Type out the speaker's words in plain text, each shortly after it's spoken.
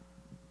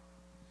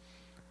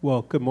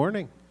Well, good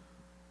morning.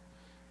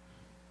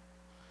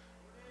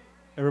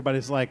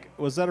 Everybody's like,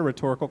 was that a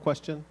rhetorical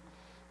question?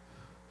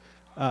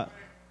 Uh,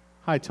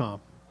 Hi,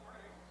 Tom.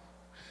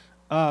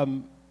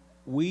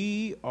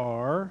 We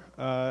are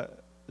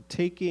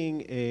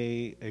taking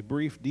a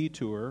brief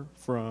detour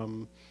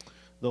from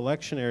the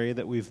lectionary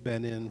that we've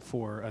been in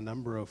for a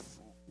number of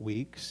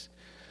weeks.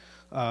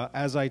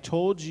 As I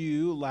told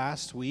you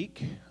last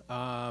week,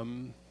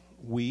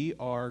 we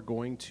are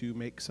going to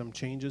make some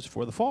changes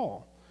for the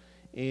fall.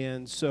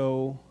 And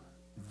so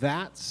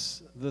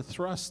that's the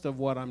thrust of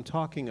what I'm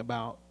talking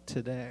about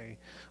today.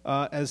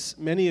 As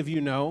many of you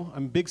know,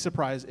 I'm big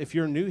surprised. If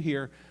you're new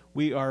here,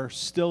 we are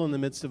still in the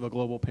midst of a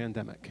global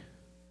pandemic.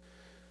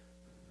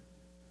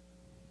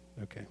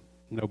 Okay,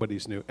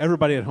 nobody's new.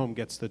 Everybody at home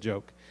gets the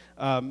joke.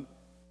 But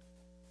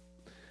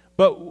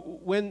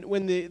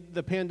when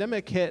the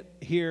pandemic hit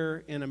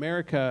here in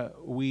America,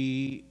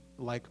 we,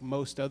 like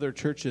most other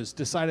churches,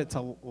 decided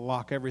to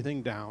lock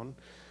everything down.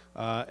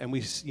 And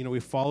we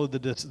followed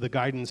the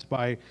guidance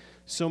by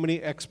so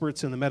many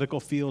experts in the medical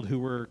field who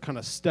were kind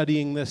of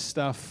studying this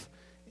stuff,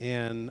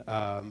 and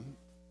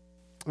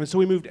so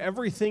we moved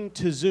everything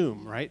to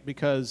Zoom, right?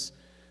 Because,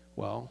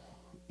 well,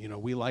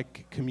 we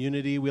like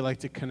community, we like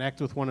to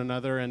connect with one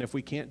another, and if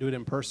we can't do it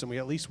in person, we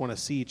at least want to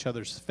see each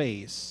other's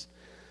face.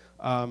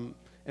 And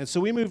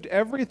so we moved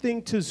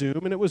everything to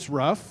Zoom, and it was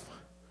rough,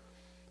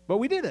 but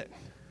we did it,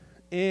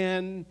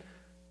 and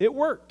it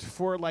worked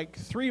for like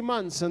 3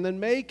 months, and then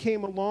May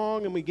came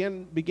along, and we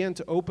began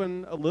to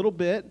open a little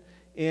bit,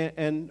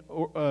 and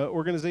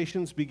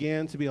organizations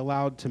began to be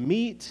allowed to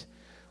meet.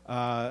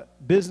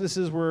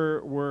 Businesses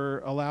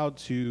were allowed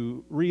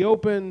to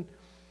reopen,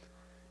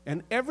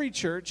 and every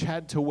church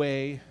had to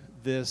weigh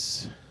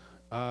this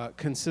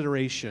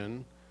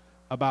consideration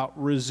about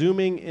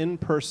resuming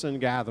in-person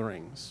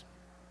gatherings.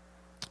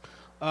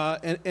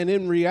 And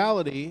in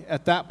reality,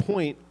 at that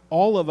point,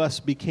 all of us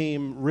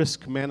became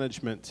risk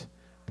management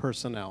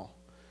personnel.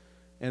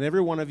 And every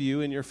one of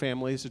you and your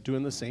families are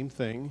doing the same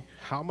thing.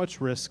 How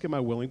much risk am I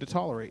willing to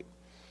tolerate?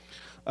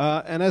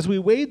 And as we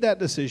weighed that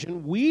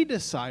decision, we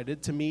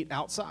decided to meet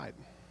outside.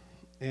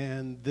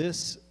 And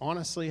this,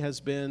 honestly, has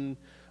been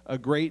a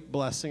great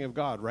blessing of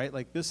God, right?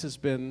 Like, this has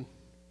been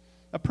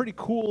a pretty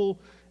cool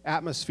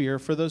atmosphere.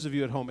 For those of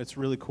you at home, it's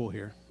really cool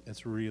here.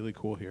 It's really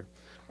cool here.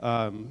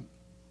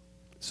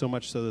 So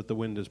much so that the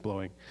wind is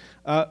blowing.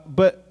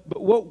 But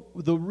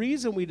the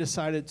reason we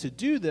decided to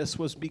do this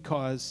was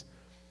because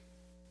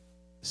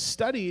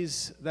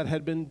studies that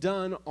had been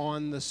done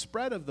on the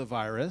spread of the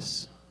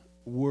virus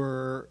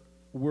were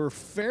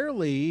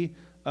fairly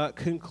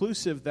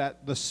conclusive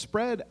that the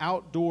spread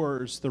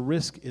outdoors, the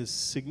risk is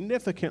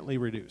significantly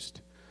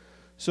reduced.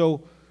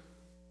 So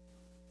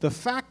the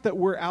fact that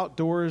we're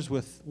outdoors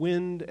with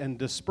wind and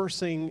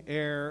dispersing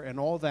air and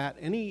all that,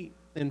 any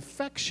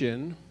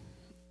infection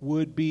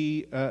would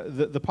be,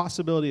 the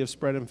possibility of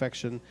spread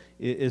infection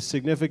is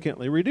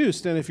significantly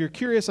reduced. And if you're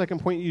curious, I can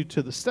point you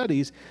to the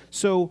studies.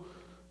 So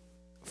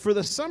for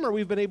the summer,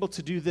 we've been able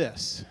to do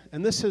this,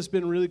 and this has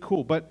been really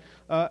cool. But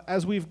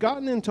as we've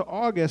gotten into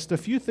August, a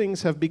few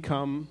things have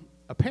become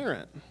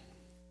apparent.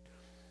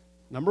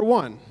 Number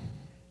one,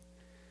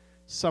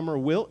 summer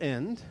will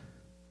end,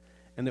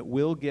 and it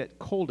will get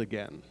cold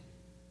again.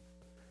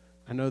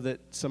 I know that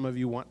some of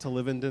you want to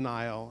live in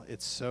denial.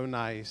 It's so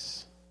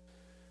nice.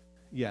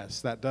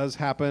 Yes, that does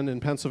happen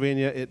in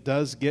Pennsylvania. It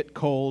does get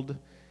cold.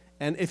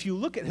 And if you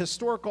look at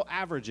historical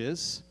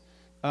averages,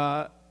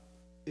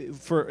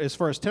 for as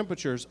far as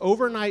temperatures,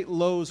 overnight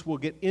lows will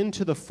get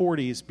into the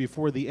 40s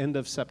before the end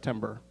of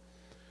September.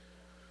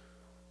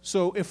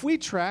 So if we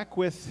track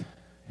with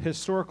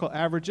historical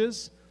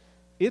averages,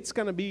 it's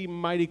going to be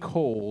mighty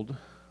cold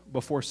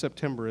before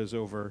September is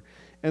over.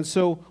 And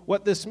so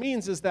what this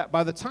means is that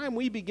by the time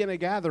we begin a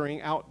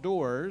gathering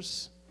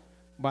outdoors,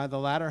 by the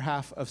latter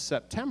half of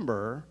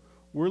September,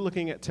 we're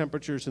looking at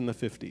temperatures in the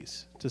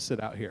 50s to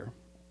sit out here.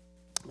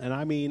 And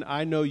I mean,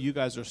 I know you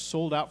guys are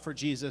sold out for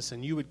Jesus,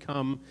 and you would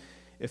come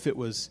if it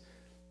was,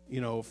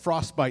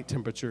 frostbite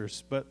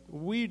temperatures, but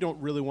we don't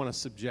really want to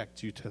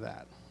subject you to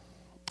that.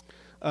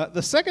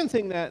 The second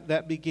thing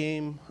that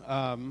became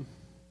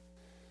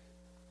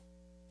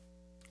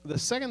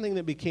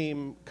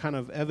kind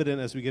of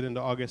evident as we get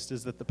into August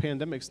is that the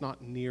pandemic's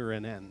not near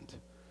an end.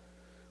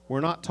 We're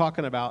not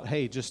talking about,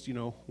 hey, just,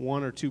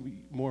 1 or 2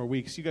 more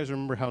weeks. You guys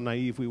remember how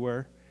naive we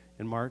were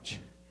in March?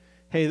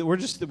 Hey,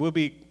 we'll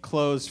be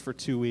closed for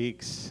 2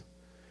 weeks.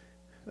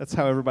 That's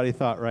how everybody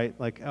thought, right?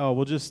 Like, oh,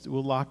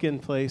 we'll lock in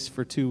place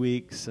for 2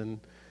 weeks, and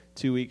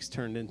 2 weeks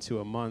turned into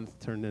a month,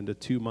 turned into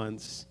 2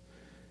 months,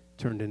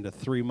 turned into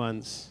 3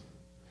 months.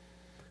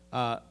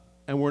 And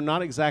we're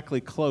not exactly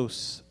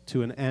close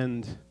to an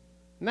end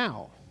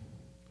now.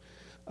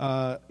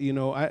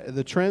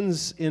 The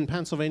trends in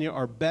Pennsylvania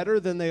are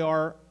better than they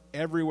are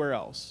everywhere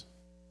else.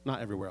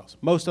 Not everywhere else.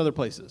 Most other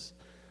places.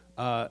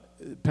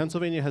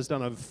 Pennsylvania has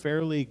done a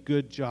fairly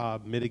good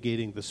job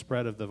mitigating the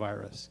spread of the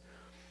virus.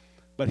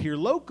 But here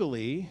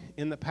locally,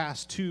 in the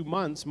past 2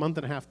 months, month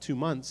and a half, 2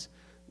 months,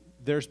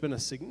 there's been a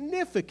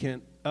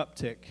significant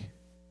uptick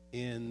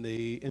in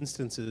the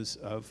instances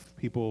of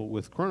people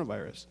with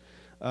coronavirus.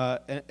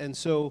 And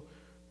so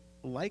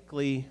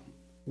likely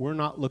we're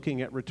not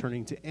looking at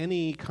returning to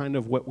any kind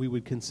of what we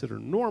would consider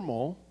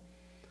normal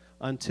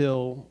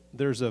until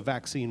there's a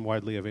vaccine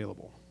widely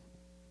available.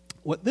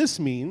 What this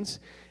means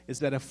is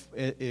that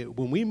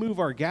when we move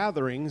our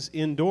gatherings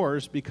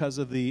indoors because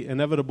of the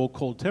inevitable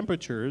cold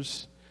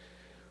temperatures,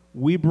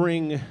 we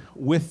bring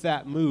with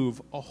that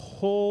move a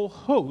whole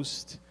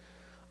host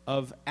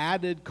of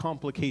added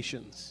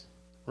complications,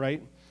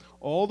 right?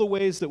 All the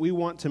ways that we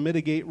want to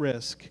mitigate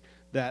risk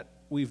that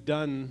we've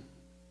done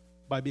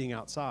by being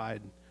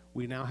outside,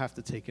 we now have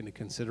to take into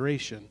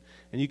consideration.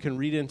 And you can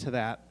read into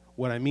that.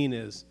 What I mean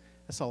is,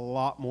 it's a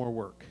lot more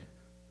work,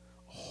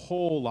 a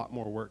whole lot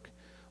more work.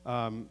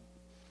 And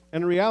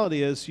the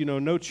reality is,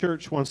 no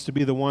church wants to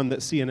be the one that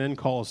CNN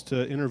calls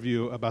to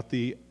interview about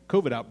the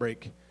COVID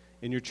outbreak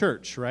in your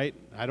church, right?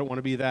 I don't want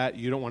to be that.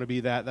 You don't want to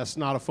be that. That's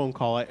not a phone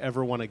call I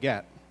ever want to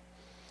get.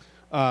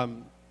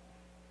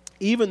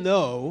 Even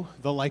though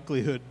the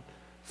likelihood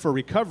for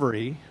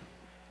recovery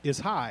is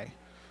high.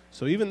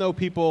 So even though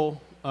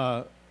people,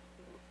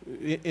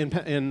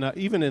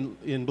 even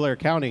in Blair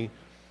County,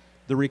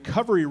 the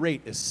recovery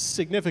rate is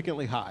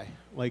significantly high.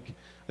 Like,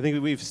 I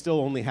think we've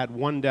still only had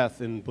one death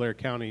in Blair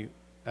County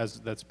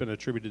that's been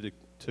attributed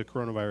to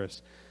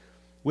coronavirus.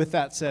 With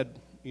that said,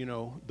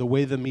 the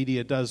way the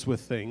media does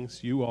with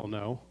things, you all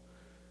know,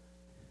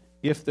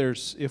 if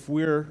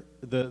we're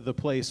the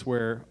place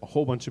where a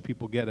whole bunch of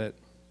people get it,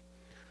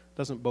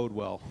 doesn't bode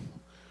well.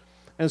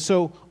 And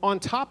so on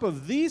top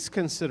of these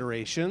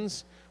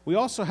considerations, we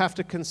also have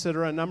to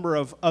consider a number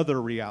of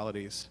other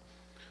realities.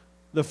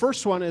 The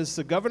first one is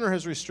the governor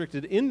has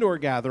restricted indoor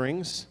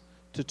gatherings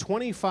to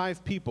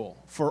 25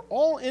 people for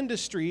all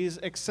industries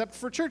except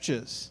for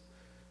churches.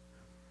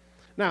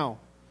 Now,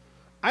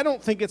 I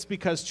don't think it's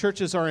because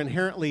churches are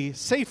inherently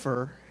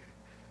safer.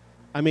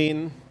 I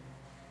mean,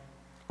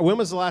 when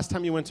was the last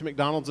time you went to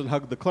McDonald's and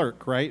hugged the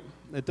clerk, right?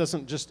 It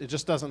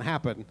just doesn't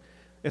happen.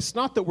 It's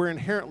not that we're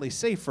inherently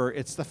safer,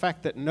 it's the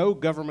fact that no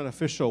government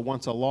official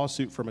wants a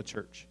lawsuit from a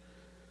church.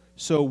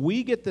 So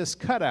we get this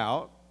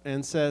cutout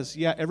and says,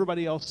 yeah,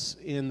 everybody else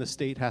in the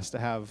state has to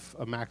have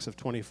a max of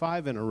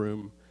 25 in a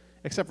room,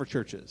 except for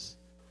churches.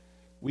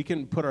 We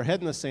can put our head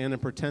in the sand and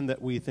pretend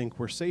that we think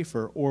we're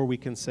safer, or we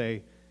can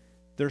say,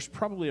 there's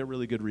probably a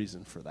really good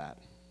reason for that.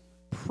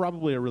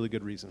 Probably a really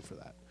good reason for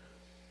that.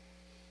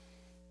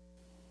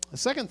 The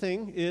second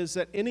thing is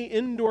that any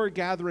indoor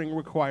gathering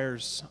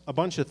requires a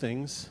bunch of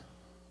things,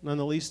 none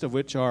the least of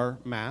which are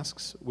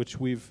masks, which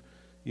we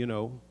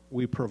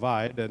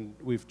provide, and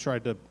we've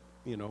tried to,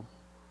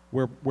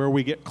 where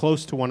we get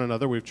close to one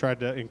another, we've tried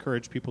to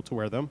encourage people to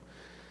wear them.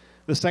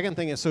 The second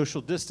thing is social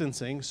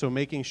distancing, so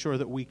making sure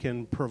that we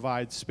can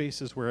provide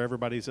spaces where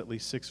everybody's at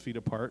least 6 feet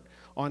apart.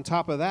 On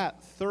top of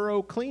that,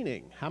 thorough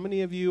cleaning. How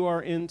many of you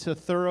are into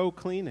thorough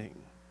cleaning?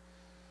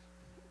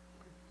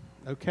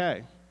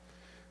 Okay.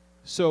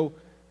 So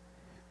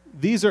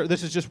this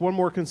is just one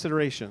more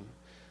consideration.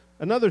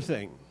 Another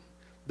thing,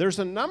 there's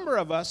a number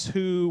of us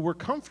who were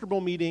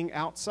comfortable meeting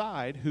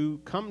outside who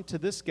come to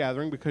this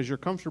gathering because you're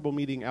comfortable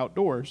meeting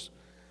outdoors.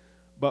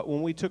 But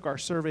when we took our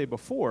survey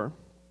before,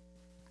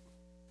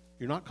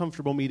 you're not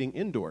comfortable meeting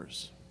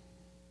indoors.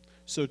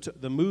 So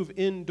the move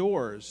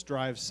indoors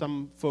drives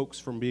some folks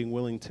from being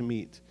willing to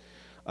meet.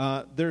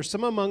 There's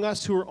some among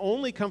us who are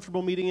only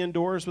comfortable meeting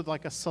indoors with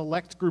like a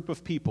select group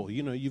of people.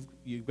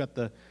 You've got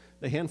the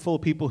handful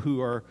of people who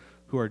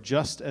are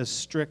just as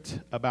strict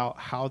about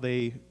how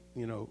they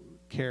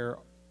care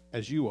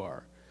as you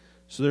are.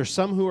 So there's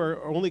some who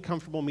are only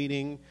comfortable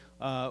meeting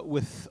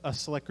with a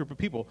select group of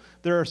people.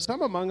 There are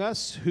some among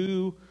us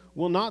who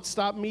will not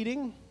stop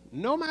meeting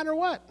no matter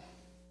what.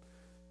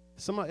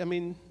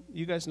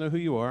 You guys know who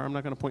you are. I'm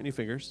not going to point any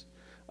fingers.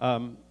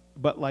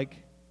 But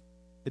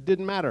it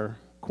didn't matter.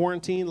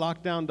 Quarantine,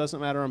 lockdown,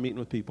 doesn't matter. I'm meeting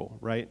with people,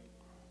 right?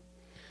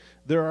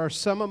 There are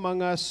some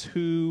among us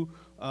who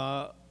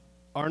are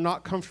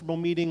not comfortable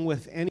meeting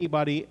with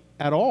anybody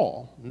at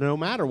all, no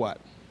matter what.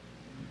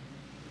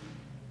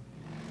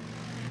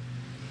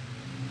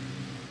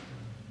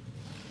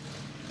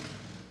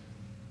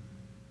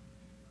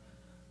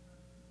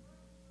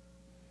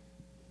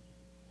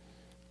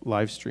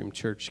 Livestream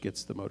church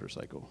gets the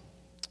motorcycle.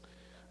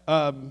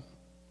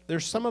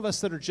 There's some of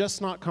us that are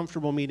just not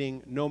comfortable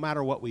meeting no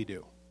matter what we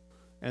do.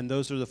 And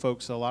those are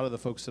a lot of the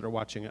folks that are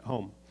watching at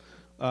home.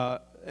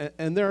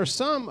 And there are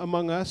some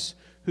among us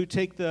who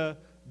take the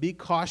be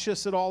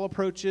cautious at all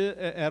approach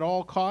at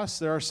all costs.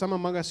 There are some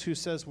among us who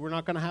says we're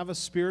not going to have a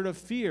spirit of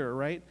fear,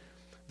 right?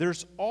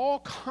 There's all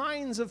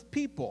kinds of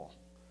people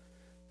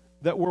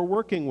that we're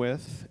working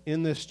with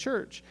in this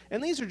church.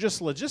 And these are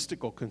just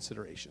logistical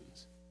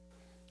considerations.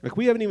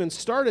 We haven't even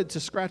started to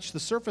scratch the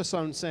surface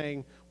on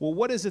saying, well,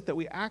 what is it that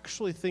we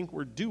actually think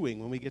we're doing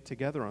when we get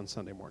together on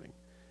Sunday morning?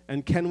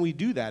 And can we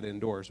do that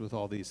indoors with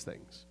all these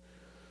things?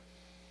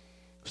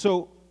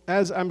 So,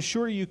 as I'm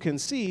sure you can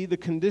see, the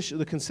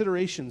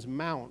considerations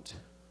mount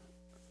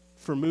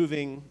for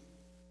moving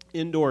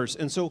indoors.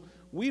 And so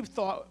we've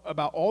thought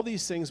about all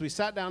these things. We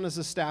sat down as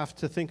a staff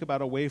to think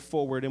about a way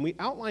forward, and we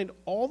outlined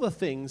all the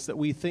things that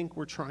we think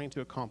we're trying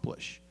to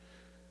accomplish,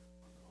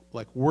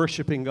 like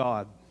worshiping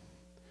God,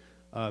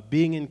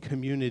 being in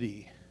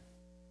community,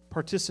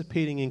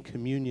 participating in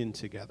communion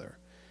together,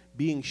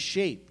 being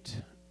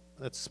shaped.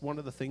 That's one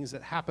of the things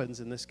that happens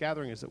in this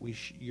gathering, is that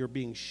you're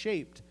being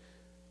shaped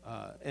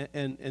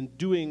and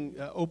doing,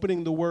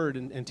 opening the Word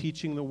and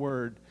teaching the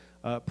Word,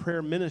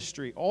 prayer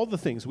ministry, all the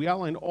things. We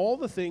outlined all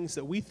the things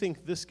that we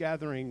think this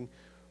gathering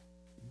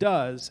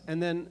does,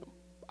 and then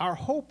our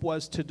hope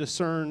was to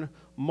discern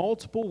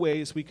multiple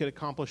ways we could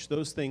accomplish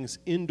those things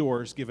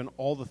indoors, given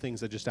all the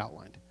things I just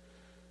outlined.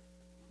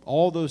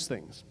 All those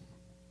things.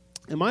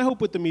 And my hope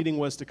with the meeting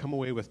was to come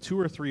away with 2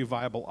 or 3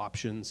 viable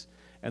options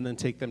and then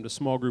take them to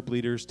small group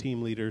leaders,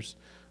 team leaders,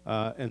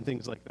 and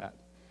things like that.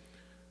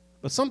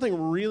 But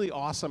something really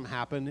awesome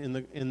happened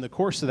in the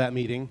course of that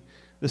meeting.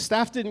 The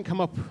staff didn't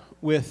come up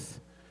with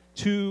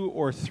 2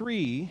 or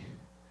 3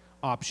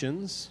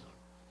 options.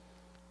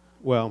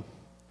 Well,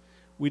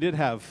 we did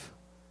have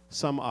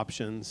some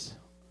options.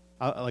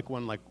 Like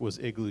one was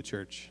Igloo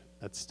Church.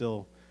 That's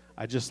still,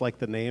 I just like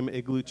the name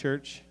Igloo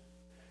Church.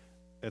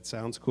 It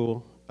sounds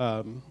cool.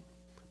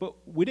 But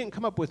we didn't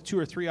come up with 2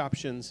 or 3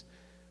 options.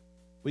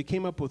 We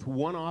came up with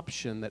one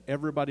option that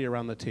everybody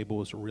around the table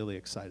was really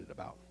excited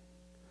about.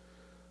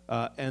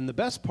 And the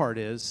best part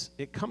is,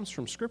 it comes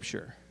from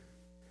Scripture.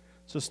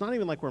 So it's not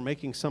even like we're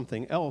making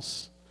something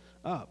else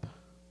up.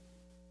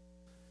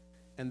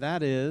 And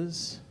that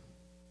is,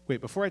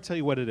 wait, before I tell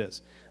you what it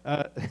is,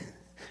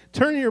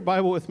 turn your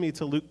Bible with me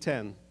to Luke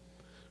 10.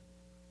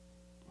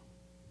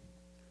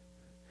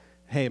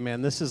 Hey,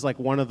 man, this is like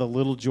one of the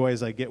little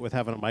joys I get with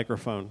having a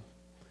microphone.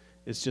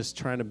 It's just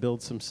trying to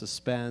build some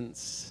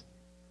suspense.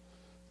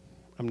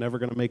 I'm never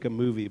going to make a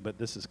movie, but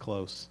this is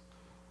close.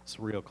 It's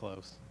real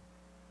close.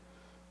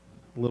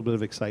 A little bit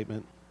of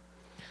excitement.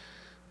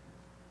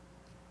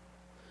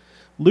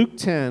 Luke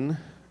 10,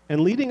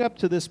 and leading up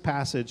to this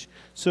passage,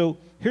 so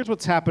here's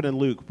what's happened in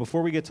Luke.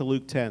 Before we get to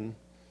Luke 10,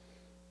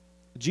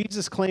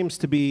 Jesus claims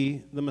to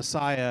be the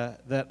Messiah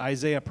that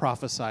Isaiah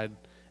prophesied,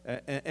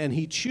 and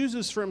he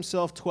chooses for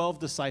himself 12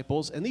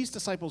 disciples, and these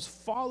disciples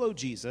follow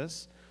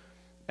Jesus,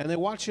 and they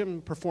watch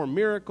him perform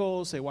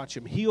miracles, they watch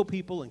him heal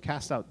people and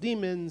cast out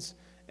demons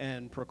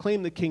and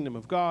proclaim the kingdom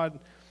of God.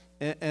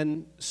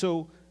 And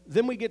so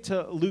then we get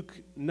to Luke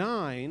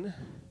 9,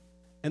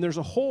 and there's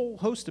a whole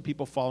host of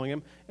people following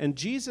him, and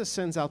Jesus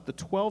sends out the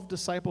 12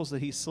 disciples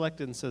that he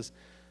selected and says,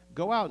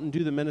 go out and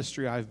do the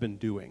ministry I've been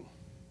doing.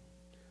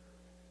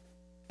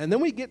 And then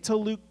we get to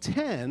Luke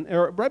 10,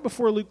 or right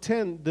before Luke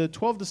 10, the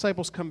 12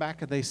 disciples come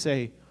back and they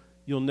say,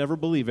 you'll never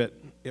believe it.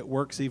 It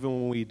works even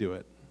when we do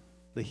it.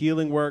 The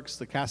healing works,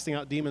 the casting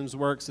out demons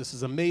works. This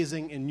is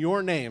amazing. In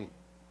your name,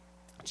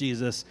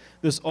 Jesus,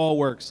 this all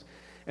works.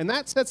 And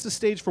that sets the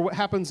stage for what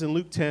happens in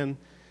Luke 10.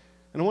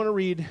 And I want to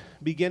read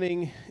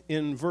beginning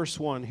in verse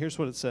 1. Here's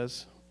what it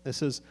says. It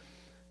says,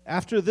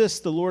 after this,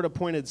 the Lord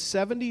appointed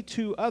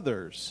 72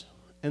 others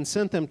and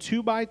sent them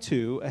 2 by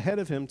 2 ahead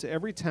of him to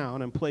every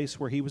town and place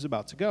where he was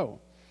about to go.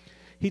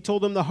 He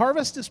told them, the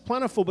harvest is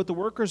plentiful, but the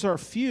workers are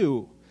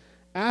few.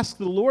 Ask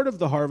the Lord of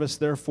the harvest,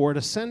 therefore,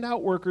 to send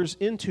out workers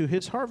into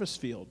his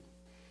harvest field.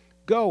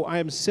 Go, I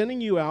am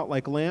sending you out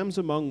like lambs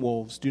among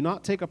wolves. Do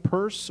not take a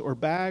purse or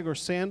bag or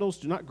sandals.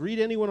 Do not greet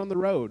anyone on the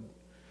road.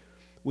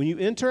 When you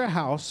enter a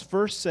house,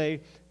 first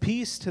say,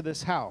 peace to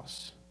this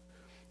house.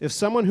 If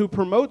someone who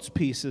promotes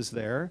peace is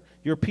there,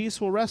 your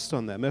peace will rest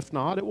on them. If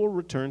not, it will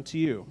return to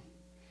you.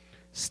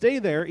 Stay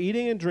there,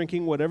 eating and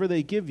drinking whatever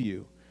they give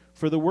you,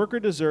 for the worker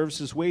deserves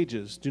his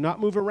wages. Do not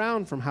move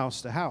around from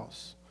house to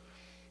house.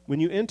 When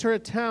you enter a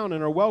town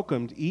and are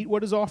welcomed, eat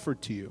what is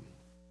offered to you.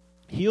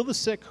 Heal the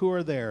sick who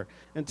are there,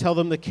 and tell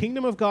them the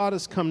kingdom of God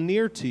has come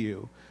near to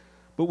you.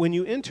 But when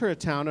you enter a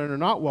town and are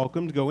not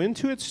welcomed, go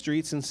into its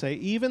streets and say,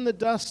 even the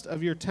dust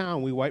of your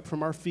town we wipe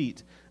from our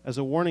feet as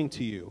a warning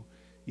to you.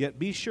 Yet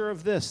be sure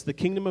of this, the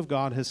kingdom of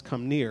God has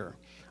come near.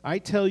 I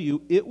tell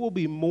you, it will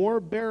be more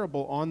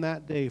bearable on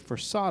that day for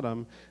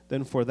Sodom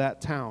than for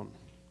that town.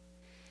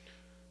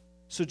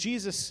 So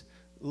Jesus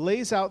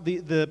lays out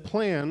the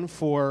plan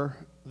for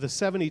the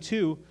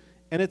 72,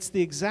 and it's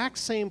the exact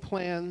same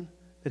plan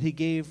that he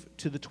gave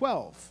to the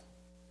 12.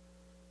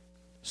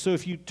 So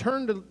if you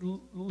turn to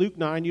Luke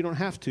 9, you don't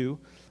have to,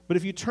 but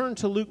if you turn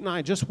to Luke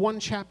 9, just one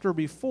chapter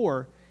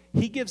before,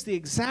 he gives the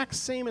exact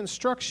same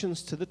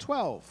instructions to the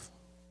 12.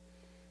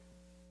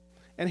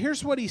 And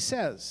here's what he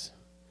says.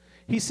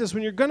 He says,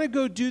 when you're going to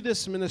go do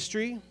this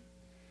ministry,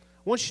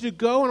 I want you to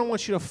go and I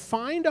want you to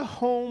find a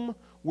home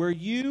where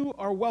you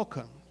are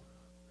welcome.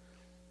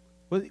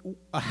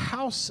 A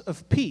house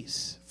of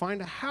peace.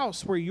 Find a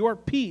house where your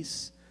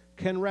peace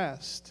can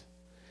rest.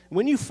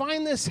 When you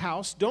find this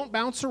house, don't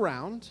bounce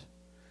around.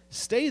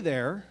 Stay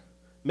there.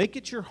 Make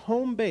it your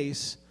home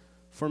base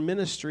for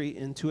ministry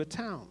into a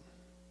town.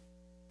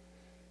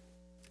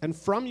 And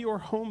from your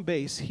home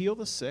base, heal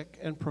the sick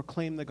and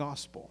proclaim the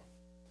gospel.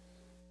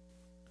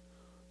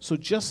 So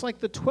just like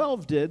the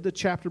 12 did the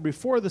chapter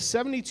before, the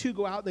 72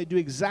 go out, they do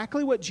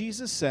exactly what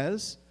Jesus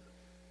says,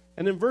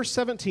 And in verse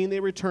 17, they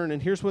return,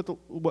 and here's what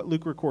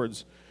Luke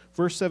records.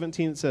 Verse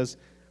 17, it says,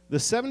 the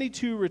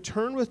 72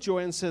 returned with joy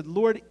and said,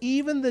 Lord,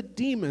 even the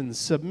demons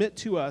submit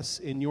to us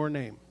in your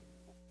name.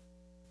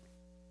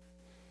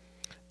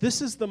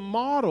 This is the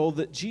model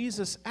that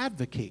Jesus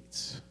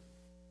advocates.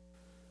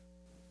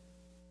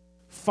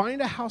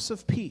 Find a house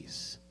of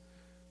peace.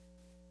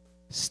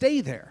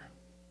 Stay there.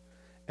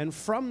 And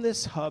from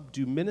this hub,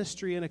 do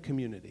ministry in a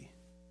community.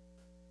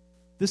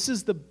 This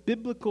is the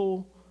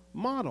biblical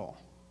model.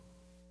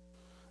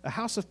 A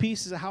house of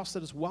peace is a house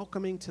that is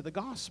welcoming to the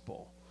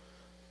gospel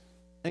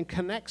and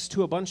connects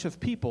to a bunch of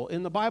people.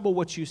 In the Bible,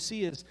 what you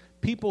see is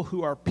people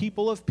who are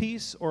people of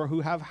peace or who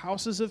have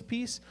houses of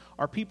peace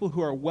are people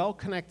who are well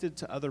connected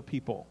to other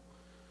people.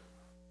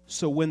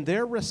 So when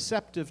they're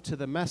receptive to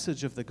the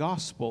message of the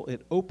gospel,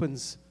 it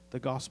opens the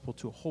gospel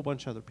to a whole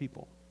bunch of other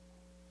people.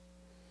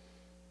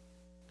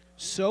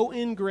 So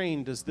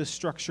ingrained does this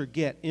structure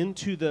get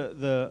into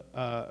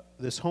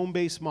this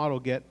home-based model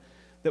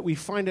that we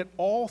find it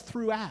all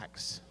through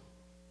Acts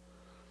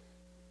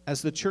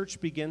as the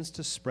church begins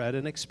to spread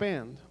and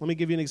expand. Let me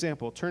give you an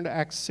example. Turn to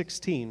Acts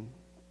 16.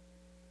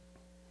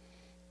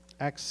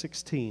 Acts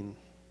 16.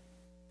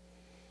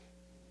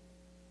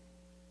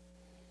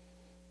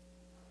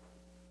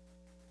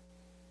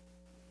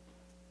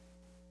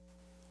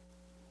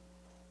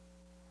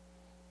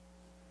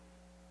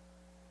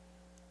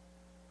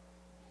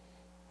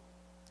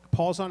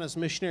 Paul's on his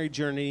missionary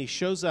journey. He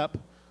shows up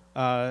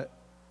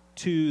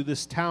to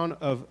this town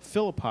of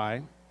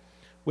Philippi,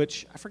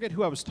 which I forget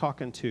who I was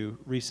talking to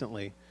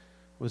recently.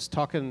 I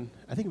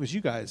think it was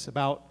you guys,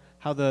 about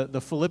how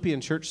the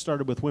Philippian church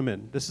started with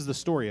women. This is the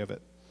story of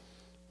it.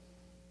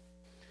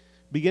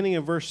 Beginning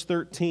in verse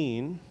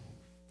 13,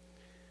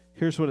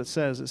 here's what it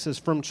says. It says,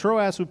 from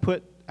Troas we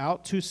put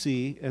out to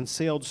sea and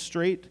sailed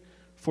straight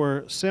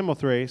for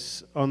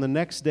Samothrace. On the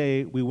next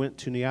day we went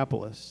to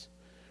Neapolis.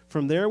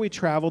 From there we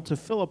traveled to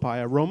Philippi,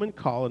 a Roman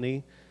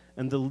colony,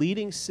 and the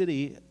leading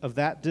city of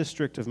that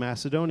district of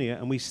Macedonia,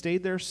 and we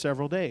stayed there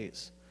several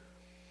days.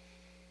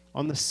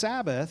 On the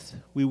Sabbath,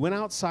 we went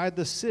outside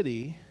the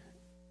city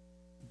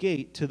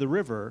gate to the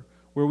river,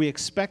 where we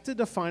expected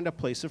to find a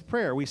place of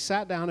prayer. We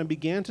sat down and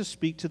began to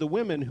speak to the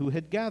women who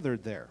had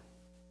gathered there.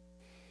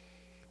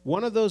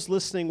 One of those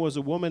listening was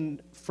a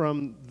woman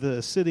from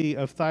the city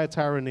of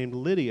Thyatira named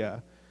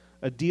Lydia,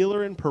 a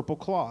dealer in purple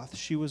cloth.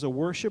 She was a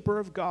worshiper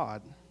of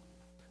God.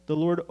 The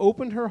Lord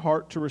opened her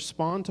heart to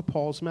respond to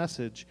Paul's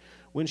message.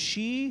 When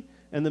she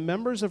and the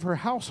members of her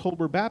household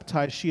were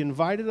baptized, she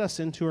invited us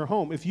into her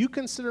home. If you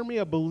consider me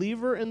a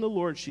believer in the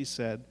Lord, she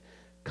said,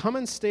 come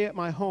and stay at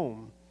my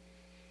home.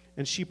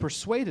 And she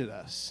persuaded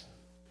us.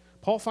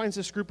 Paul finds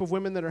this group of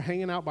women that are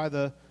hanging out by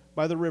the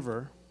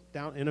river,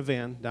 down in a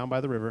van, down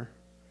by the river.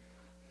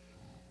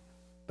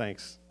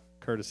 Thanks,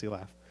 courtesy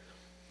laugh.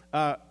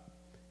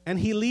 And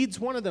he leads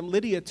one of them,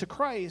 Lydia, to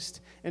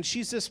Christ, and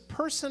she's this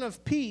person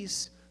of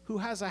peace who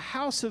has a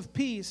house of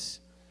peace.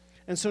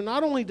 And so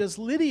not only does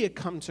Lydia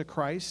come to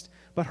Christ,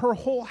 but her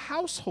whole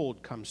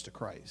household comes to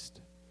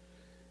Christ.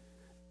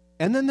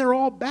 And then they're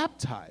all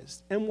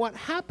baptized. And what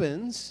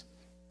happens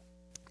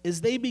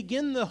is they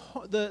begin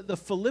the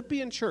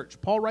Philippian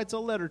church. Paul writes a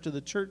letter to the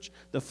church,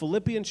 the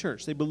Philippian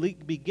church. They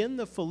begin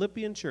the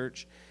Philippian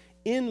church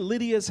in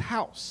Lydia's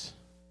house.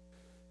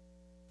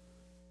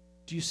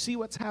 Do you see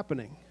what's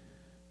happening?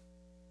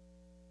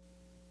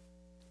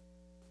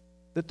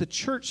 That the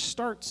church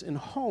starts in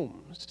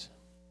homes.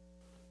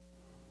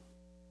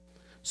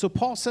 So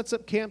Paul sets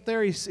up camp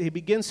there. He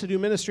begins to do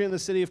ministry in the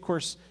city. Of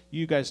course,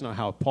 you guys know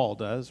how Paul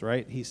does,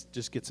 right? He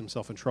just gets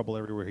himself in trouble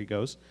everywhere he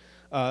goes.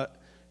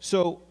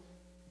 So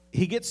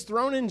he gets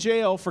thrown in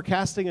jail for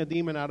casting a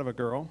demon out of a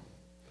girl.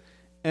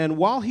 And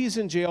while he's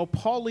in jail,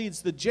 Paul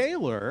leads the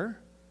jailer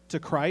to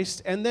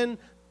Christ, and then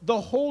the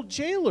whole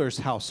jailer's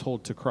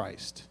household to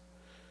Christ.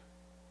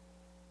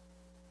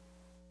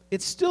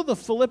 It's still the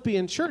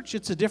Philippian church.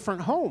 It's a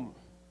different home.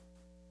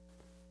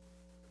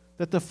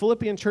 That the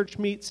Philippian church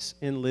meets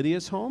in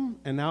Lydia's home,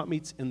 and now it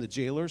meets in the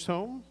jailer's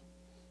home.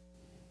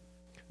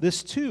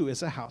 This, too,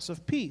 is a house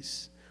of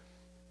peace.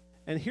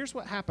 And here's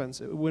what happens.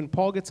 When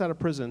Paul gets out of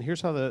prison,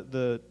 here's how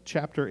the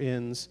chapter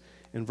ends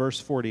in verse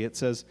 40. It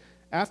says,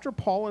 after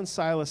Paul and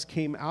Silas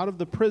came out of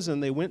the prison,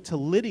 they went to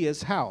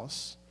Lydia's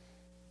house.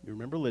 You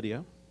remember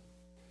Lydia?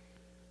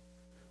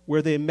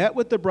 Where they met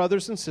with the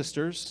brothers and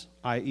sisters,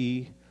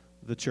 i.e.,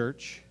 the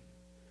church,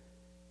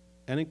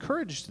 and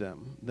encouraged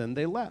them. Then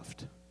they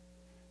left.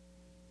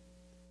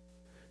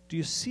 Do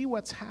you see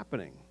what's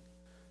happening?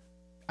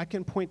 I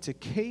can point to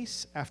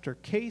case after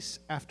case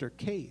after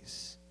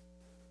case,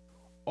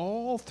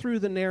 all through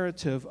the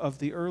narrative of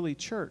the early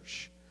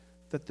church,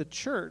 that the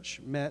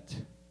church met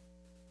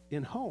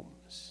in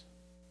homes.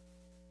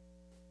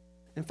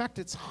 In fact,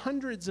 it's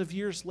hundreds of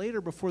years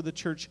later before the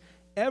church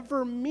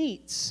ever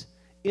meets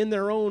in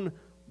their own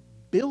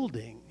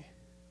building.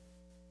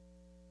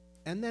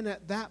 And then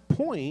at that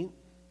point,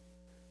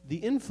 the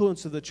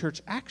influence of the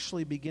church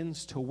actually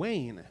begins to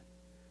wane.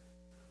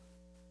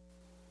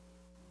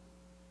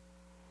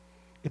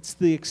 It's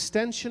the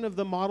extension of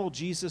the model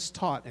Jesus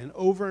taught, and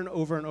over and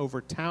over and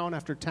over, town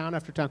after town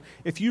after town.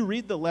 If you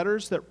read the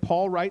letters that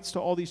Paul writes to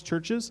all these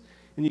churches,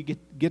 and you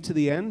get to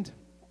the end,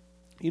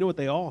 you know what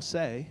they all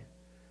say.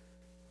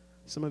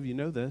 Some of you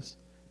know this.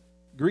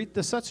 Greet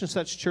the such and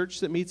such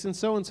church that meets in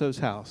so-and-so's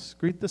house.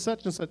 Greet the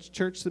such and such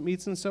church that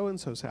meets in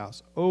so-and-so's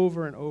house.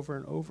 Over and over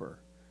and over.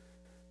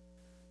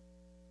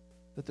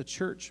 That the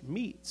church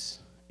meets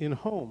in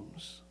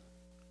homes.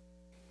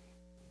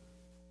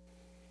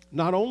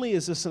 Not only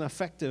is this an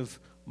effective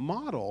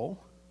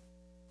model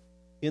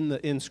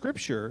in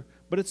Scripture,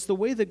 but it's the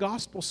way the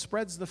gospel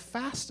spreads the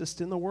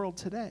fastest in the world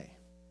today,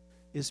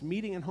 is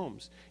meeting in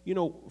homes. You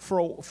know, for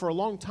a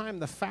long time,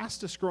 the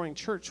fastest growing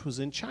church was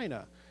in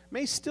China.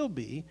 May still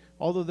be,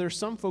 although there's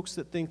some folks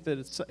that think that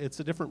it's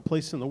a different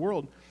place in the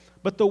world.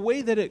 But the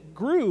way that it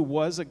grew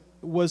was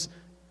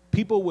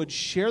people would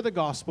share the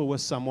gospel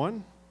with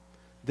someone,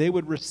 they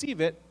would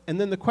receive it, and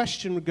then the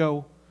question would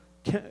go,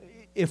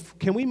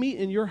 can we meet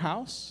in your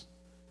house?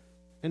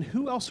 And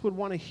who else would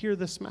want to hear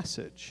this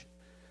message?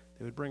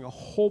 They would bring a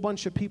whole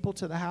bunch of people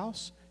to the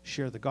house,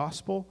 share the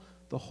gospel.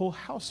 The whole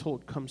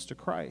household comes to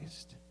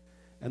Christ.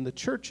 And the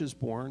church is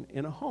born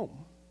in a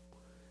home.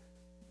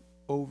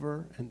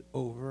 Over and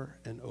over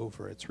and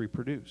over, it's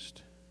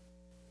reproduced.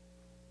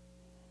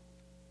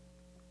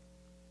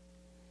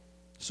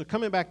 So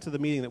coming back to the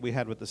meeting that we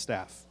had with the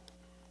staff.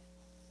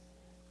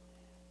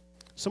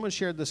 Someone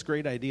shared this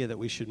great idea that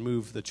we should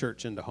move the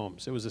church into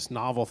homes. It was this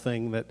novel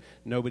thing that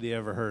nobody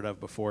ever heard of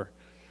before.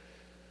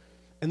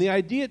 And the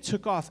idea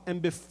took off,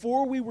 and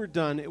before we were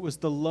done, it was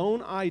the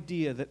lone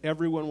idea that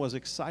everyone was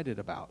excited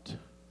about.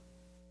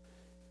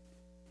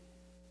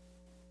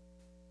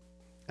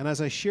 And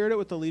as I shared it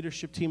with the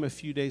leadership team a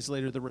few days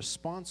later, the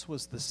response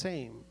was the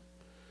same.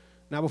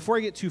 Now, before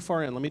I get too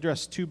far in, let me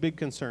address two big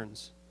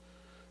concerns.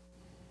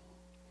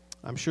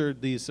 I'm sure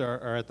these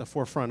are at the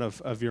forefront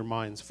of your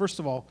minds. First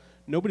of all,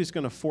 nobody's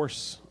going to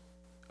force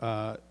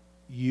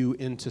you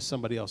into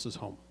somebody else's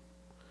home.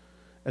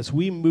 As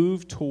we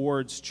move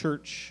towards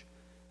church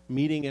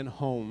meeting in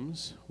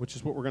homes, which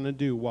is what we're going to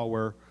do while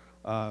we're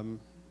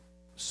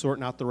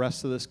sorting out the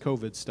rest of this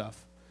COVID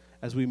stuff,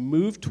 as we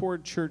move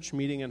toward church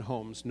meeting in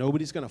homes,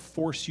 nobody's going to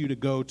force you to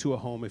go to a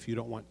home if you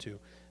don't want to.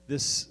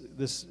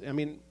 I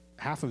mean,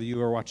 half of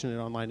you are watching it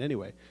online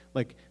anyway.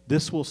 Like,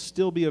 this will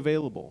still be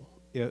available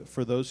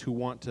for those who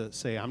want to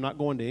say, I'm not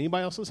going to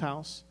anybody else's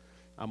house.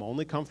 I'm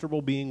only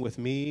comfortable being with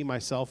me,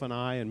 myself, and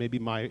I, and maybe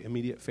my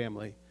immediate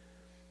family.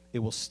 It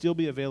will still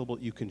be available.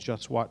 You can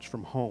just watch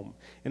from home.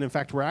 And in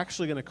fact, we're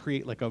actually going to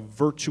create like a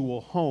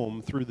virtual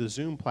home through the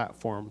Zoom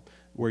platform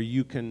where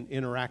you can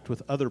interact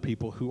with other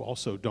people who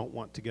also don't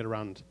want to get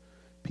around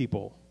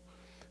people.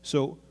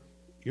 So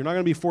you're not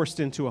going to be forced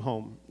into a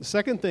home. The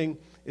second thing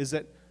is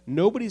that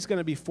nobody's going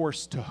to be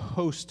forced to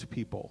host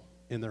people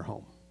in their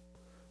home.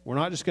 We're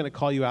not just going to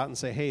call you out and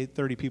say, hey,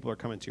 30 people are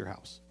coming to your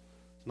house.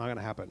 It's not going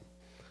to happen.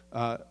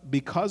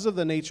 Because of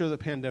the nature of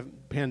the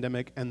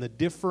pandemic and the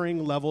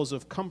differing levels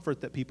of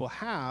comfort that people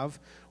have,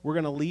 we're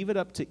going to leave it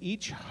up to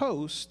each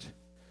host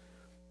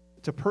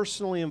to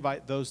personally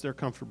invite those they're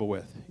comfortable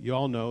with. You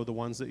all know the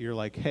ones that you're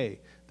like, hey,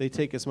 they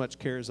take as much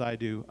care as I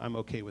do. I'm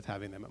okay with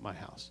having them at my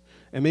house.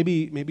 And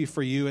maybe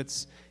for you,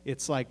 it's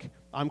like,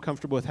 I'm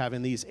comfortable with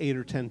having these 8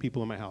 or 10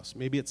 people in my house.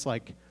 Maybe it's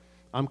like,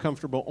 I'm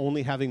comfortable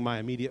only having my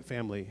immediate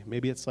family.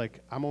 Maybe it's like,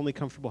 I'm only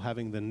comfortable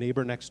having the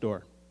neighbor next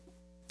door.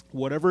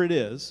 Whatever it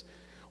is,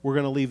 we're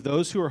going to leave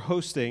those who are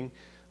hosting,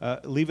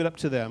 leave it up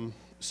to them.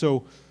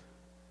 So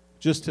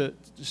just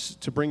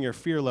to bring your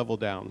fear level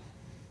down,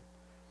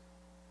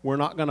 we're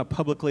not going to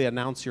publicly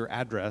announce your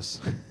address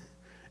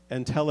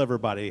and tell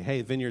everybody,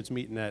 hey, Vineyard's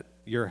meeting at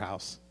your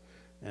house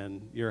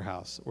and your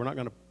house. We're not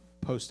going to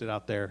post it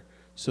out there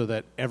so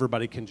that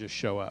everybody can just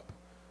show up.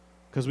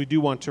 Because we do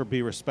want to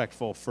be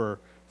respectful for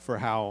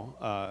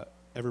how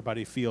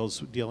everybody feels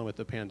dealing with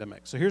the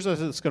pandemic. So here's how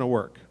it's going to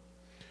work.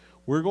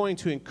 We're going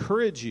to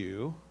encourage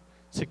you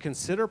to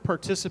consider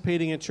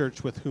participating in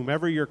church with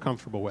whomever you're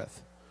comfortable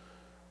with.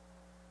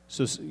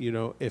 So, you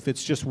know, if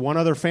it's just one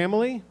other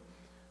family,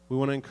 we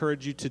want to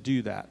encourage you to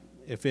do that.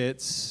 If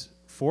it's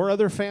 4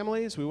 other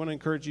families, we want to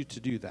encourage you to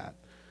do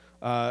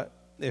that.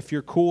 If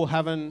you're cool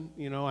having,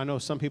 you know, I know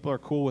some people are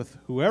cool with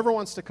whoever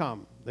wants to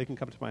come, they can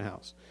come to my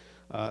house.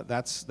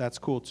 That's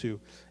cool too.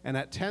 And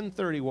at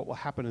 10:30, what will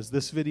happen is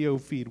this video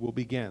feed will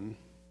begin,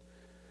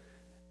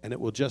 and it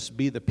will just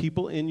be the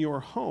people in your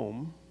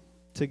home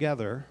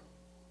together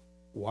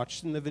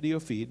watching the video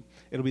feed.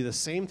 It'll be the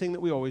same thing that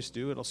we always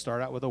do. It'll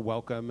start out with a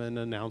welcome and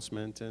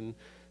announcement and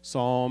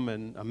psalm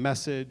and a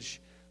message,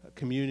 a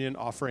communion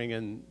offering,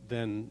 and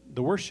then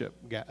the worship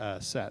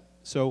set.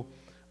 So,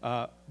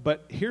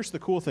 but here's the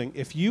cool thing.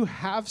 If you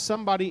have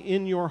somebody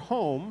in your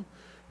home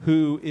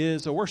who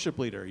is a worship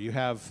leader, you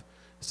have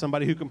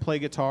somebody who can play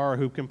guitar,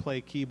 who can play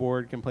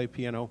keyboard, can play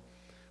piano,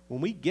 when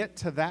we get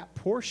to that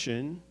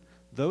portion,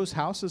 those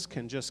houses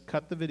can just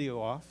cut the video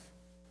off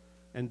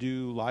and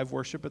do live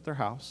worship at their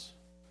house.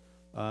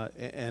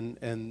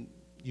 And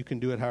you can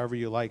do it however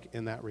you like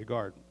in that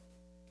regard.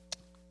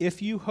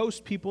 If you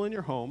host people in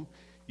your home,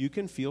 you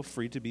can feel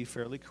free to be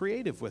fairly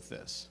creative with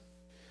this.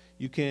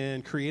 You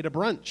can create a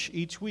brunch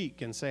each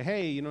week and say,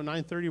 hey,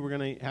 9:30 we're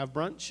going to have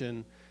brunch,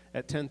 and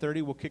at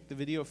 10:30 we'll kick the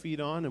video feed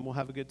on and we'll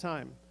have a good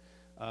time.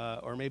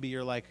 Or maybe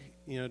you're like,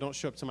 don't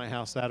show up to my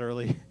house that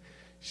early.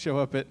 Show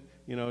up at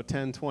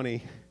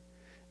 10:20,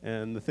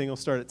 and the thing will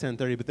start at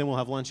 10:30, but then we'll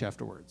have lunch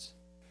afterwards.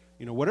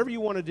 Whatever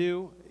you want to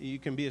do, you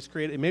can be as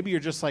creative. Maybe you're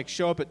just like,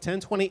 show up at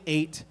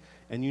 10:28,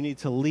 and you need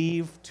to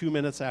leave 2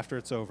 minutes after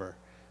it's over.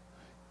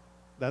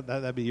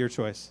 That'd be your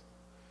choice.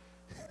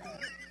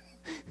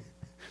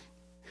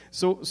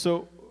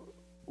 So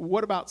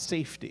what about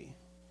safety?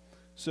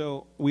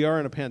 So we are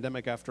in a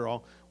pandemic after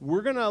all.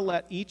 We're going to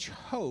let each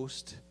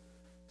host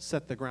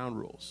set the ground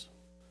rules.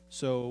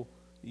 So,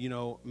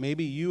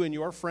 maybe you and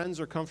your friends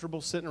are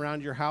comfortable sitting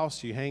around your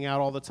house. You hang out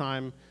all the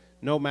time.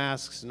 No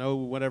masks, no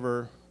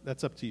whatever.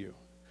 That's up to you.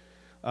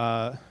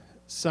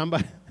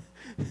 Somebody,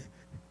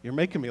 you're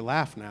making me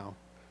laugh now.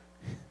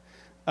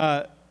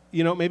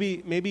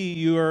 Maybe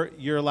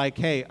you're like,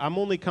 hey, I'm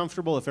only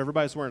comfortable if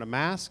everybody's wearing a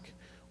mask.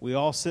 We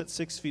all sit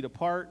 6 feet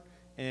apart,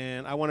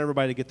 and I want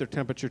everybody to get their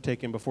temperature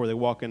taken before they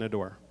walk in the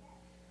door.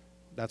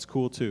 That's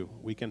cool too.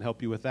 We can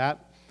help you with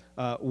that.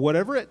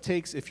 Whatever it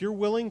takes, if you're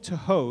willing to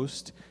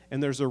host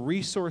and there's a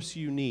resource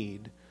you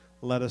need,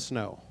 let us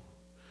know.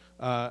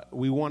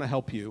 We want to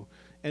help you.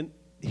 And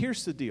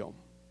here's the deal.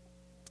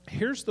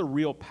 Here's the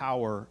real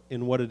power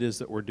in what it is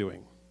that we're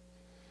doing.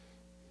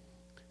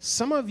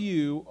 Some of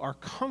you are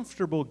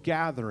comfortable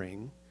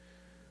gathering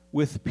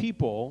with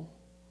people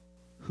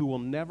who will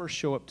never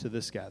show up to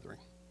this gathering.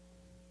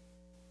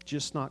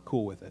 Just not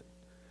cool with it.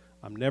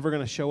 I'm never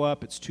going to show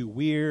up. It's too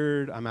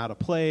weird. I'm out of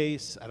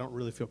place. I don't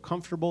really feel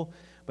comfortable.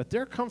 But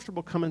they're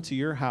comfortable coming to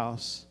your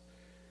house,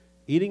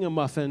 eating a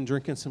muffin,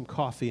 drinking some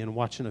coffee, and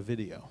watching a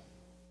video.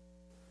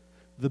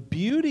 The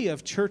beauty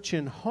of church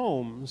in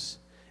homes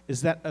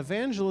is that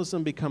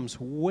evangelism becomes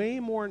way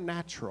more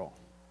natural.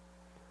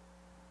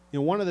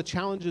 One of the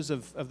challenges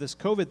of this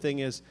COVID thing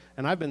is,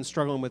 and I've been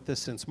struggling with this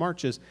since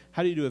March, is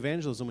how do you do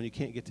evangelism when you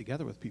can't get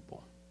together with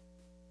people?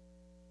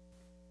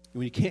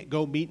 When you can't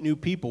go meet new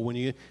people,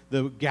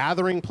 the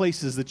gathering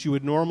places that you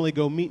would normally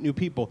go meet new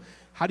people,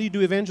 how do you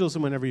do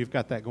evangelism whenever you've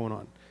got that going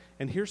on?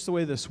 And here's the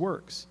way this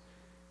works.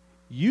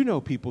 You know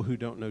people who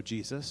don't know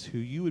Jesus, who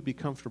you would be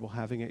comfortable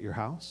having at your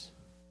house.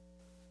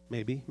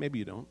 Maybe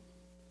you don't.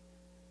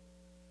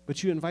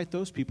 But you invite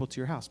those people to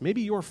your house.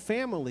 Maybe your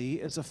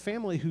family is a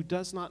family who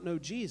does not know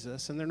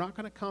Jesus, and they're not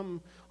going to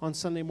come on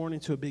Sunday morning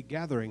to a big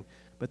gathering,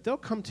 but they'll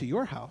come to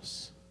your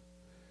house.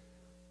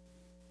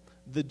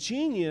 The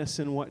genius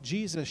in what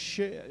Jesus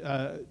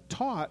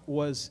taught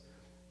was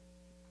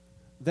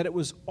that it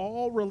was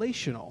all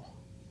relational.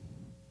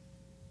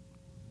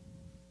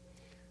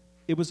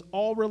 It was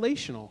all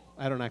relational.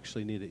 I don't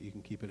actually need it. You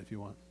can keep it if you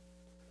want.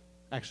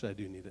 Actually, I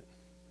do need it.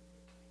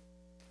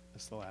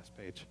 That's the last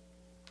page.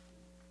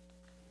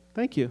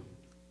 Thank you.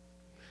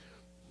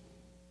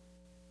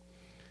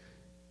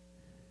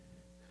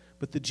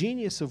 But the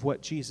genius of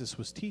what Jesus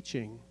was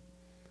teaching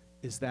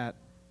is that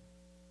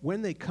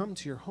when they come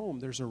to your home,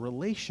 there's a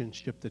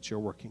relationship that you're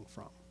working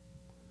from.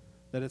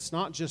 That it's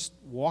not just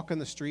walking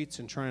the streets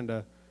and trying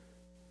to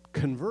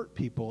convert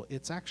people.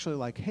 It's actually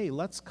like, hey,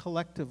 let's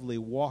collectively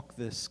walk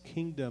this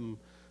kingdom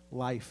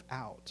life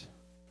out.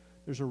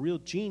 There's a real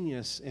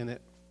genius in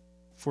it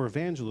for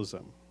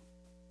evangelism.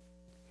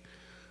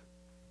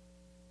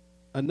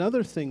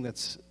 Another thing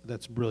that's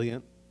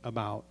brilliant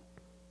about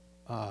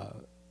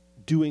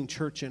doing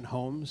church in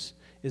homes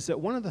is that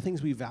one of the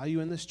things we value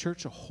in this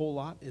church a whole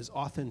lot is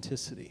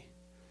authenticity.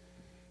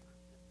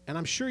 And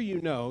I'm sure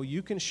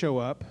you can show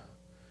up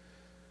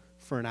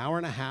for an hour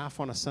and a half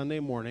on a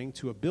Sunday morning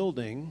to a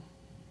building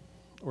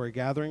or a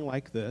gathering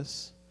like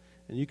this,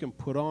 and you can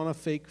put on a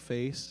fake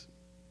face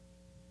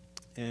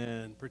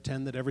and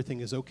pretend that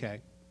everything is okay,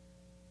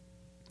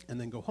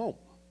 and then go home.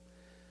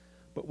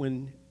 But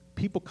when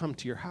people come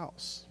to your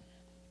house,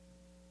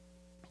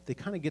 they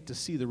kind of get to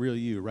see the real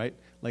you, right?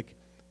 Like,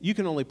 you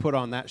can only put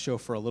on that show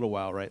for a little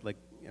while, right? Like,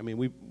 I mean,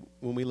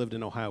 when we lived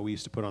in Ohio, we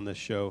used to put on this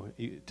show.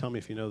 Tell me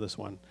if you know this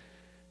one.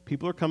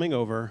 People are coming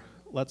over.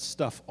 Let's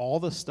stuff all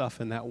the stuff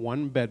in that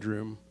one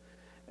bedroom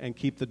and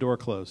keep the door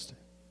closed.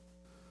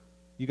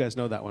 You guys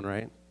know that one,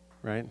 right?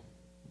 Right?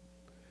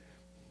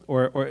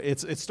 Or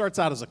it starts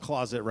out as a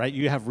closet, right?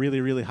 You have really,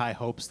 really high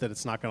hopes that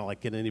it's not going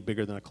to get any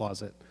bigger than a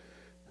closet.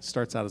 It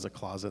starts out as a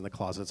closet, and the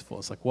closet's full.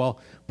 It's like, well,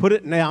 put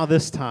it now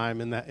this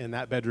time in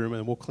that bedroom,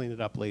 and we'll clean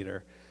it up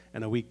later.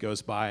 And a week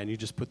goes by, and you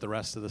just put the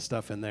rest of the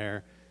stuff in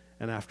there,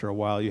 and after a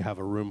while, you have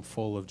a room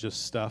full of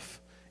just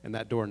stuff, and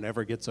that door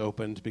never gets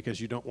opened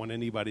because you don't want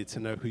anybody to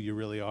know who you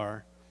really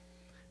are.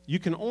 You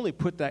can only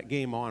put that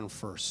game on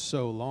for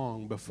so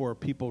long before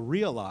people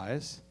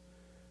realize,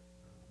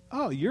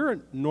 oh,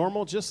 you're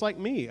normal just like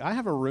me. I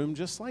have a room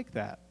just like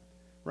that.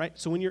 Right?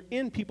 So when you're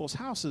in people's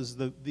houses,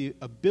 the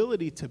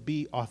ability to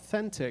be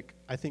authentic,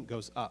 I think,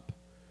 goes up.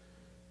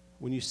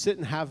 When you sit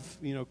and have,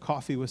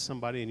 coffee with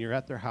somebody and you're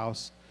at their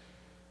house,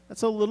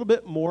 That's a little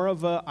bit more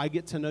of a I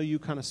get to know you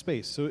kind of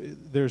space. So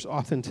there's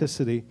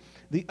authenticity.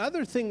 The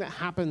other thing that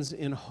happens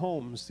in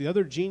homes, the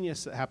other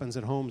genius that happens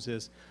in homes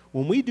is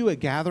when we do a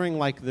gathering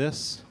like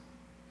this,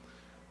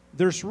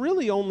 there's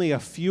really only a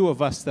few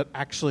of us that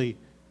actually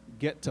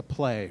get to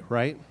play,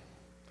 right?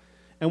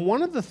 And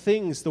one of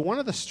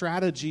the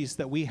strategies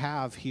that we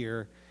have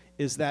here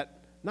is that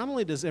not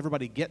only does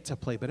everybody get to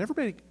play, but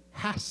everybody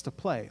has to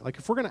play. Like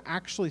if we're going to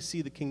actually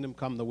see the kingdom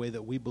come the way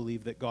that we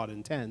believe that God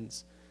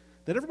intends,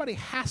 that everybody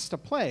has to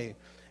play.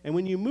 And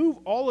when you move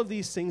all of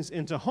these things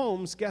into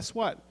homes, guess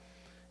what?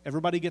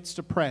 Everybody gets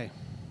to pray.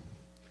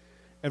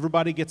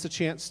 Everybody gets a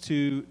chance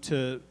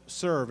to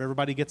serve.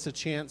 Everybody gets a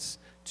chance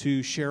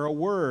to share a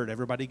word.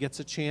 Everybody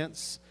gets a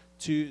chance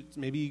to,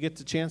 maybe you get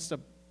the chance to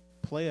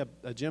play a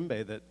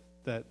djembe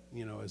that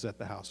is at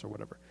the house or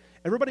whatever.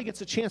 Everybody gets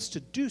a chance to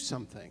do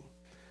something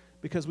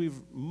because we've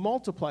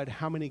multiplied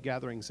how many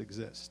gatherings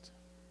exist.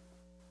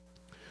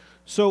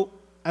 So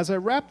as I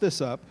wrap this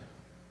up,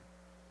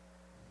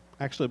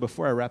 actually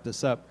before I wrap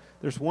this up,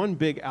 there's one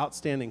big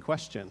outstanding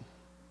question.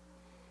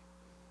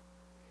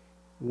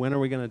 When are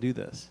we going to do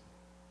this?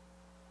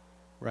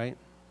 Right?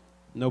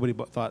 Nobody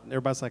thought,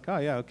 everybody's like, oh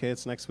yeah, okay,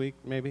 it's next week,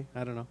 maybe,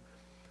 I don't know.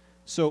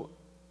 So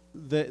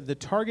the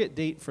target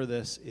date for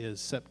this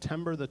is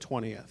September the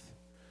 20th.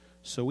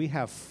 So we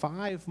have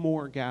 5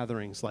 more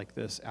gatherings like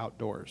this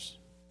outdoors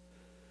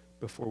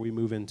before we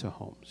move into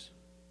homes.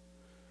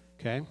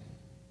 Okay?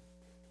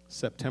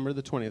 September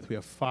the 20th, we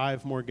have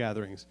 5 more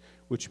gatherings,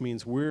 which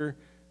means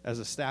as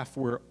a staff,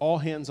 we're all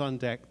hands on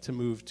deck to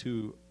move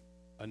to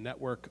a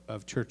network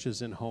of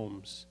churches and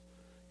homes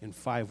in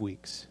 5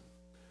 weeks.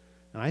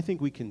 And I think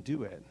we can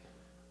do it.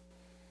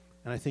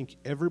 And I think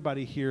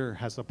everybody here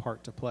has a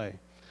part to play.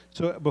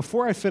 So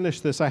before I finish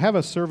this, I have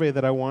a survey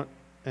that I want,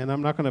 and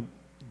I'm not going to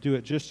do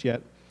it just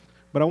yet,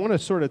 but I want to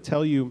sort of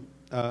tell you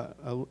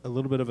a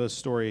little bit of a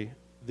story.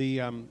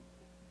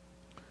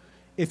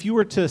 If you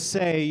were to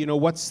say,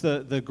 what's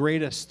the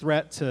greatest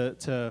threat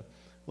to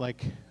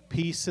like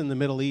peace in the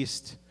Middle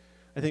East,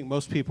 I think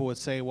most people would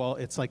say, well,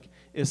 it's like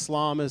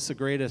Islam is the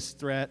greatest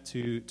threat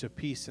to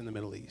peace in the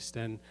Middle East.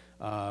 And,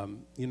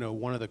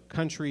 one of the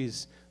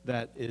countries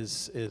that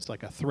is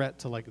like a threat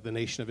to like the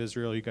nation of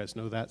Israel, you guys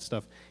know that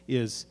stuff,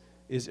 is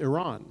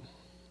Iran.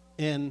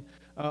 And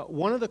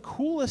one of the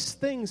coolest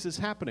things is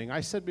happening.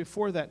 I said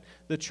before that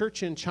the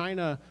church in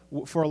China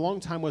for a long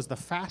time was the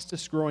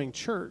fastest growing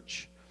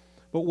church.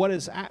 But what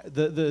is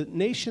the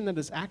nation that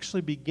is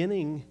actually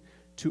beginning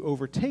to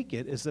overtake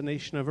it is the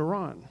nation of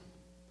Iran.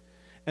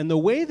 And the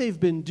way they've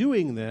been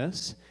doing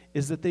this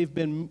is that they've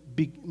been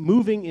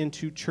moving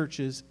into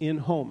churches in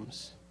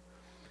homes.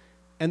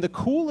 And the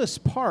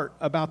coolest part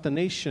about the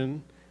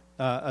nation,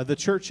 the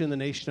church in the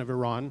nation of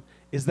Iran,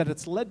 is that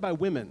it's led by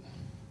women.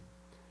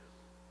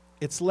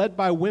 It's led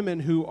by women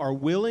who are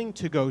willing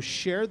to go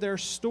share their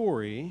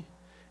story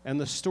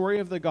and the story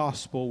of the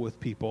gospel with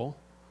people,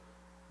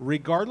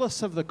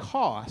 regardless of the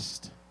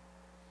cost,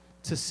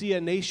 to see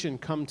a nation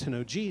come to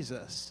know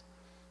Jesus.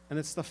 And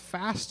it's the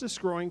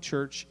fastest growing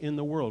church in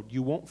the world.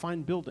 You won't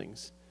find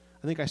buildings.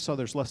 I think I saw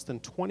there's less than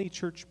 20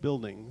 church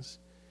buildings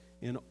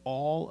in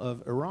all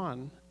of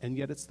Iran, and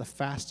yet it's the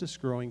fastest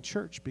growing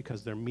church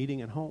because they're meeting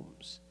in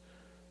homes.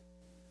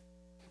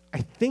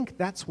 I think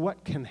that's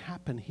what can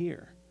happen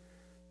here.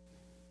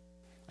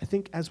 I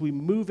think as we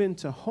move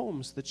into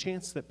homes, the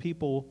chance that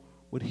people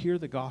would hear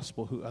the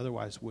gospel who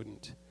otherwise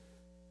wouldn't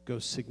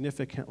goes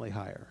significantly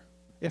higher.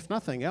 If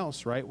nothing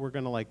else, right, we're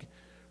going to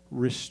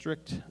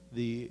restrict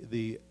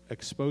the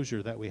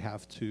exposure that we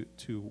have to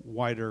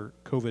wider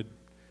COVID.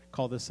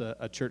 Call this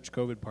a church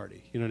COVID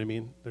party. You know what I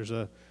mean?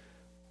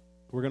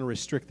 We're going to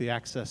restrict the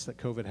access that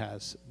COVID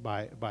has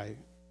by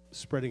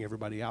spreading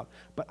everybody out.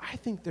 But I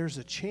think there's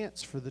a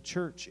chance for the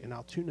church in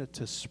Altoona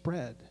to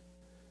spread.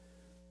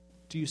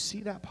 Do you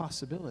see that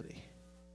possibility?